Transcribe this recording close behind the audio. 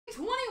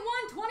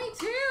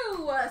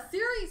2022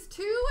 Series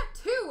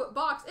 2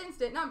 box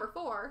instant number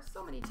 4.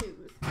 So many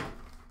twos.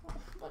 Oh,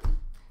 buddy.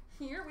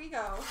 Here we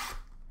go.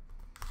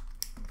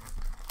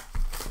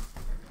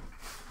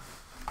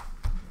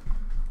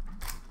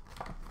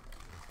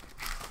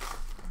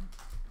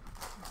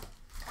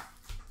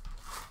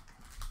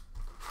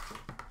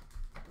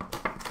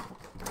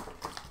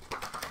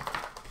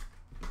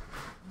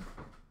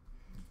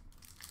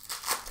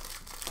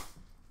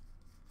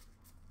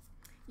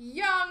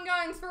 Young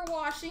Guns for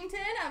Washington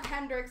of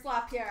Hendrix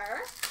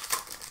Lapierre.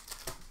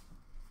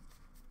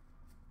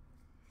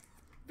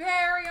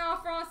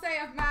 Variant Francais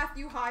of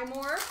Matthew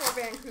Highmore for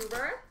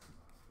Vancouver.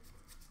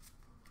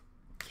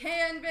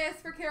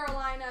 Canvas for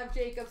Carolina of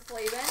Jacob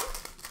Slavin.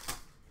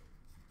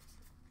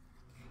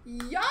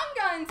 Young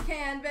Guns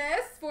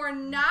Canvas for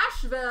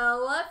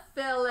Nashville,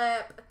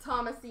 Philip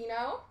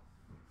Tomasino.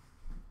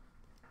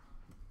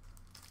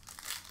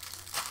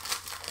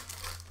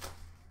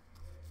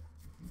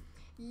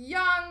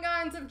 Young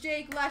Guns of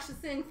Jake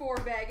Leschyshyn for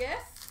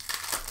Vegas.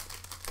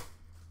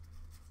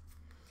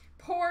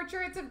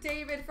 Portraits of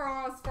David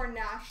France for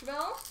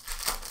Nashville.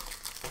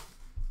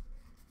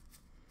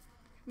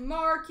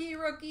 Marquee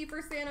Rookie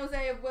for San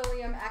Jose of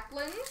William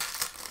Eklund.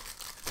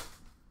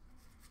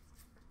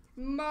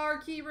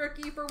 Marquee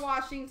Rookie for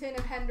Washington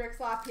of Hendrix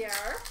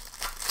Lapierre.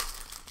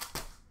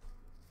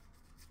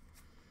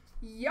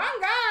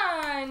 Young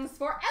Guns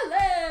for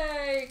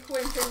LA,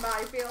 Quinton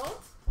Byfield.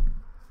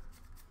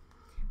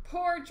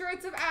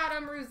 Portraits of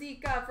Adam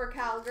Ruzicka for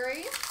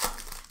Calgary.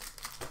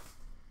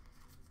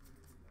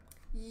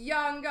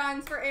 Young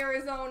Guns for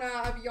Arizona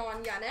of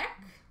Jon Yannick.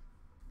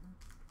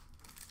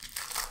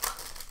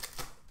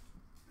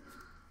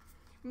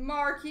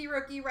 Marquee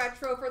Rookie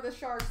Retro for the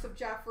Sharks of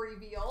Jeffrey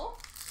Veal.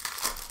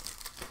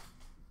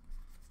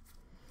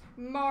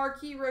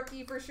 Marquee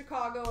Rookie for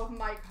Chicago of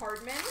Mike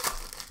Hardman.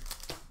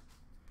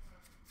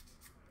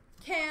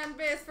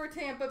 Canvas for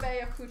Tampa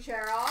Bay of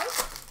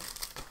Kucherov.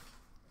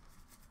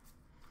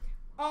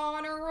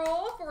 Honor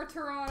Roll for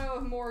Toronto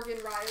of Morgan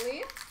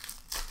Riley.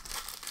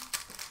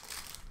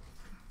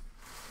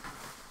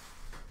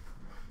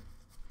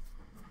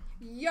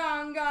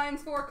 Young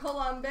Guns for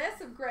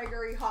Columbus of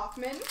Gregory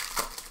Hoffman.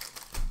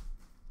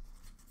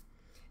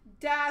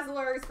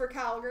 Dazzlers for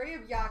Calgary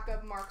of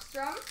Jakob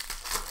Markstrom.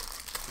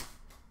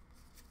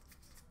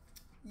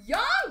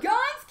 Young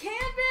Guns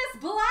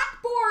Canvas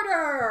Black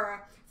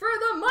Border for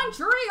the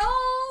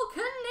Montreal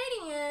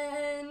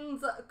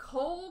Canadiens,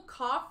 Cole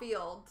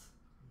Caulfield.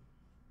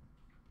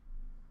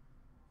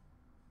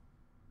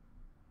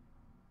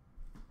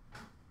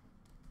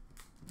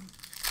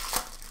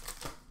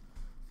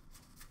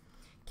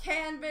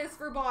 Canvas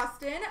for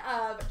Boston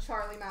of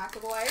Charlie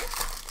McAvoy.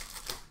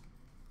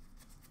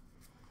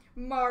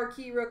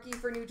 Marquee Rookie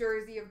for New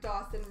Jersey of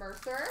Dawson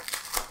Mercer.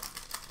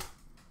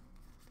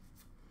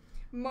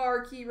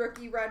 Marquee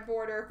Rookie Red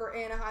Border for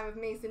Anaheim of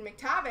Mason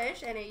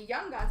McTavish. And a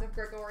Young Guns of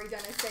Grigory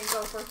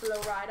Denisenko for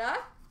Florida.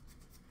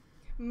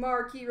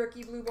 Marquee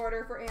Rookie Blue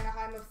Border for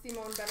Anaheim of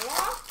Simone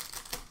Benoit.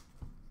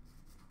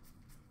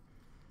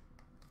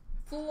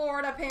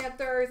 Florida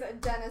Panthers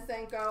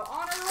Denisenko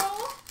Honor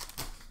Roll.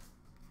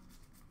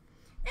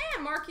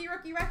 And Marquee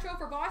Rookie Retro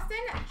for Boston,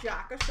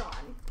 Jack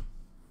O'Shawn.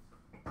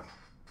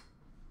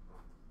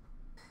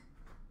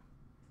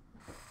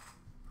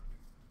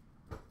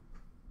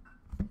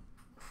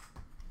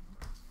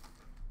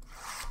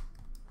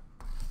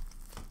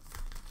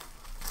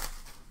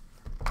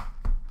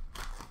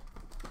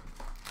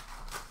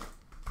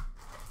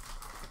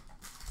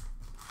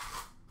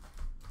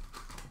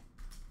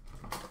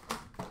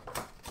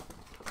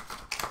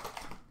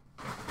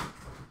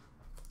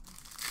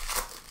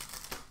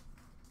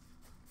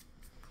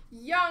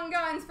 Young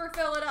Guns for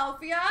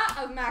Philadelphia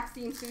of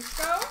Maxime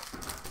Sushko.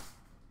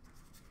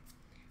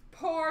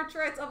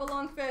 Portraits of a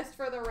Lundqvist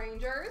for the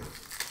Rangers.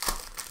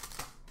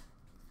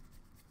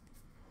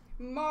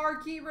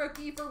 Marquee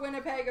Rookie for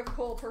Winnipeg of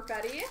Cole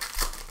Perfetti.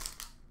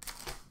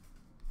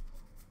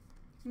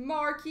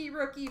 Marquee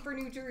Rookie for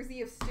New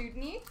Jersey of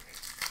Studnik.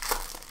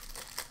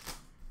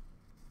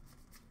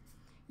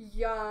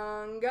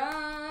 Young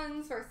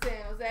Guns for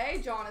San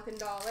Jose, Jonathan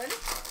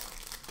Dahlen.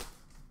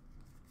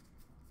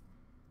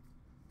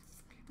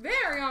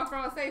 Variant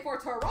Francais for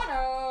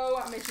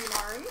Toronto, Mickey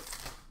Martins.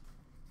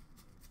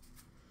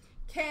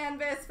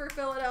 Canvas for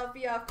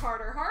Philadelphia of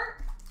Carter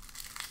Hart.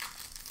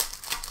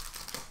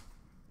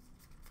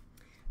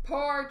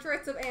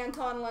 Portraits of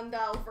Anton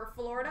Lundell for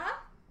Florida.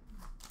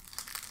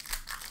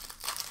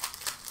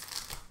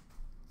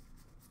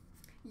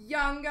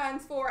 Young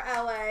Guns for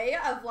LA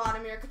of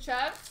Vladimir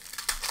Tkachev.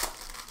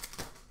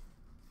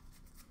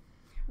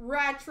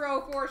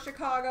 Retro for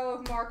Chicago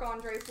of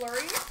Marc-Andre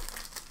Fleury.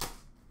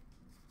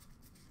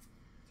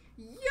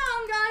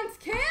 Young Guns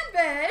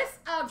Canvas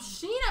of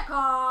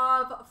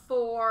Sheenakov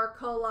for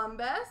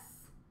Columbus.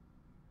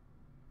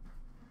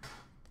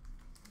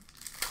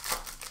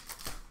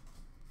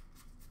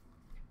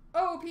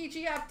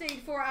 OPG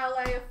update for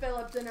LA of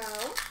Philip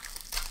Deneau.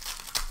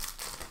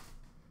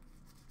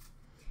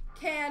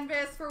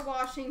 Canvas for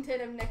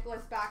Washington of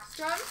Nicholas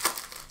Backstrom.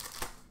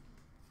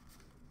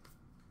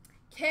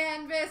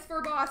 Canvas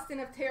for Boston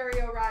of Terry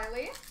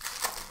O'Reilly.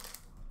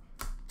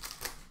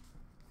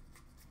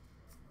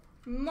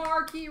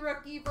 Marquee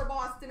rookie for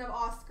Boston of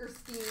Oscar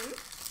Steen.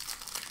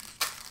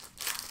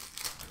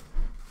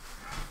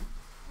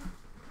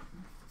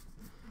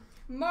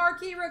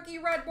 Marquee rookie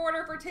red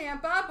border for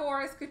Tampa,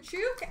 Boris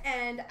Kachuk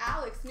and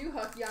Alex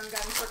Newhook, Young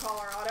Guns for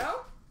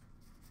Colorado.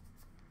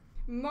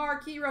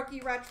 Marquee rookie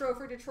retro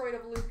for Detroit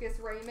of Lucas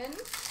Raymond.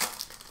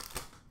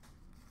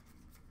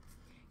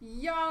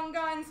 Young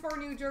Guns for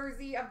New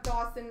Jersey of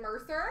Dawson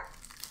Mercer.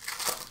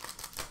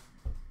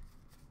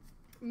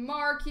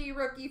 Marquee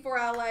rookie for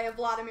LA of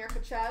Vladimir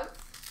Kachev.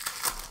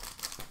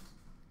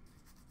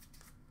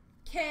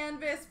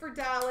 Canvas for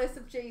Dallas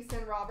of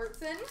Jason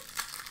Robertson.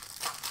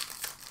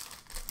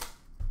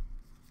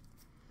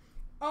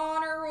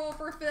 Honor roll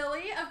for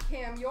Philly of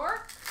Cam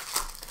York.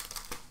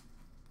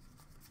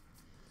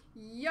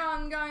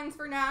 Young Guns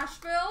for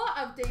Nashville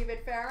of David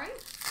Farron.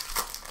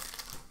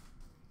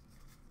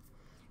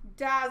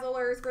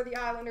 Dazzlers for the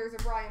Islanders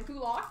of Ryan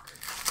Kulak.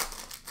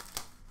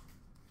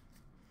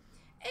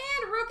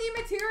 And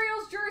rookie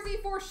materials jersey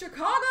for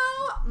Chicago,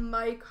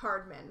 Mike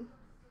Hardman.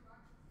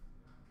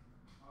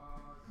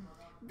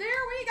 There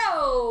we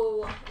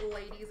go,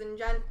 ladies and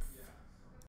gents.